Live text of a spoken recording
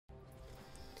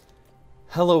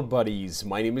Hello buddies,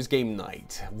 my name is Game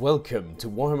Knight. Welcome to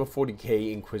Warhammer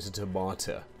 40k Inquisitor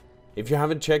Martyr. If you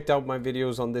haven't checked out my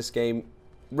videos on this game,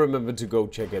 remember to go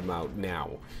check them out now.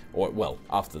 Or, well,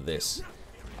 after this.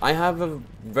 I have a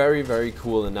very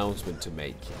cool announcement to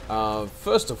make.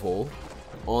 First of all,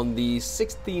 on the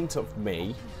 16th of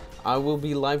May, I will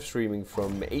be live streaming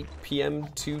from 8 PM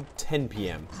to 10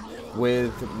 PM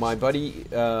with my buddy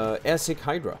Airsick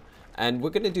Hydra. And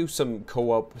we're gonna do some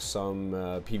co-op, some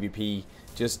PvP,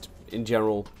 just in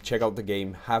general, check out the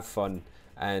game, have fun,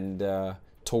 and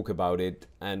talk about it,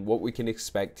 and what we can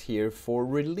expect here for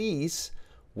release,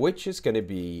 which is gonna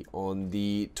be on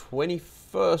the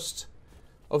 21st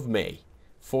of May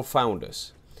for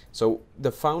Founders. So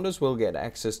the Founders will get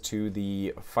access to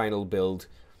the final build.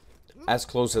 As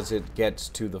close as it gets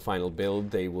to the final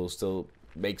build, they will still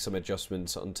make some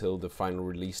adjustments until the final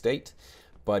release date.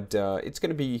 But it's going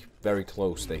to be very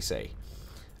close, they say.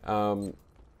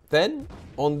 Then,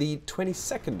 on the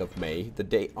 22nd of May, the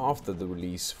day after the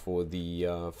release for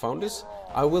the Founders,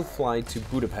 I will fly to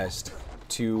Budapest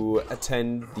to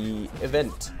attend the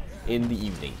event in the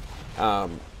evening.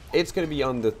 It's going to be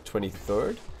on the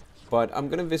 23rd, but I'm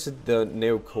going to visit the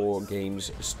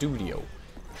NeocoreGames studio.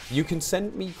 You can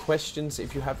send me questions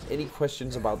if you have any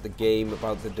questions about the game,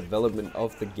 about the development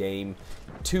of the game,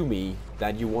 to me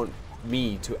that you want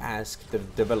me to ask the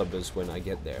developers when I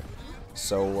get there.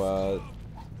 So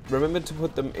remember to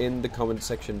put them in the comment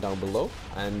section down below,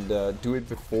 and do it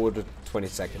before the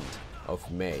 22nd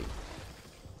of May.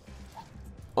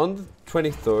 On the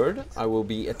 23rd, I will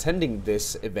be attending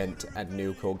this event at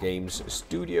NeocoreGames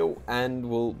studio, and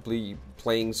will be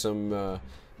playing some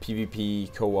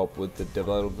PvP co-op with the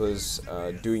developers,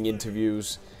 doing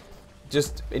interviews,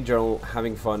 just in general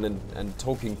having fun and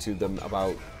talking to them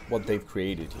about what they've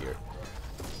created here.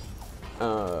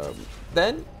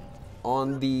 Then,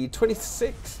 on the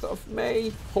 26th of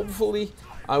May, hopefully,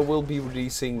 I will be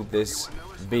releasing this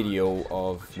video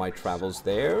of my travels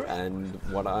there and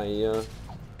what I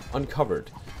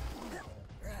uncovered.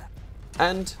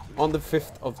 And on the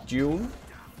 5th of June,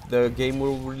 the game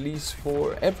will release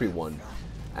for everyone.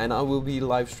 And I will be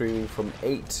live streaming from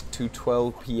 8 to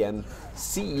 12 PM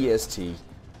CEST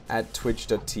at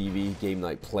twitch.tv Game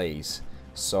Knight Plays.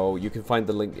 So you can find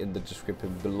the link in the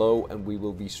description below, and we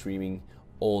will be streaming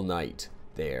all night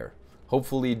there.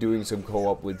 Hopefully doing some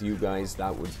co-op with you guys,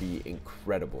 that would be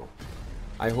incredible.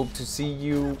 I hope to see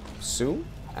you soon,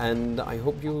 and I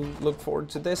hope you look forward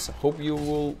to this. Hope you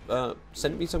will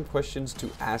send me some questions to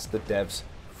ask the devs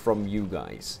from you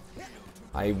guys.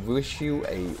 I wish you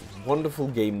a wonderful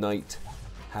game night.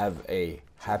 Have a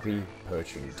happy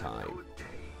purchasing time.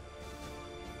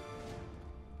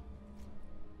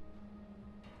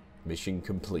 Mission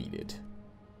completed.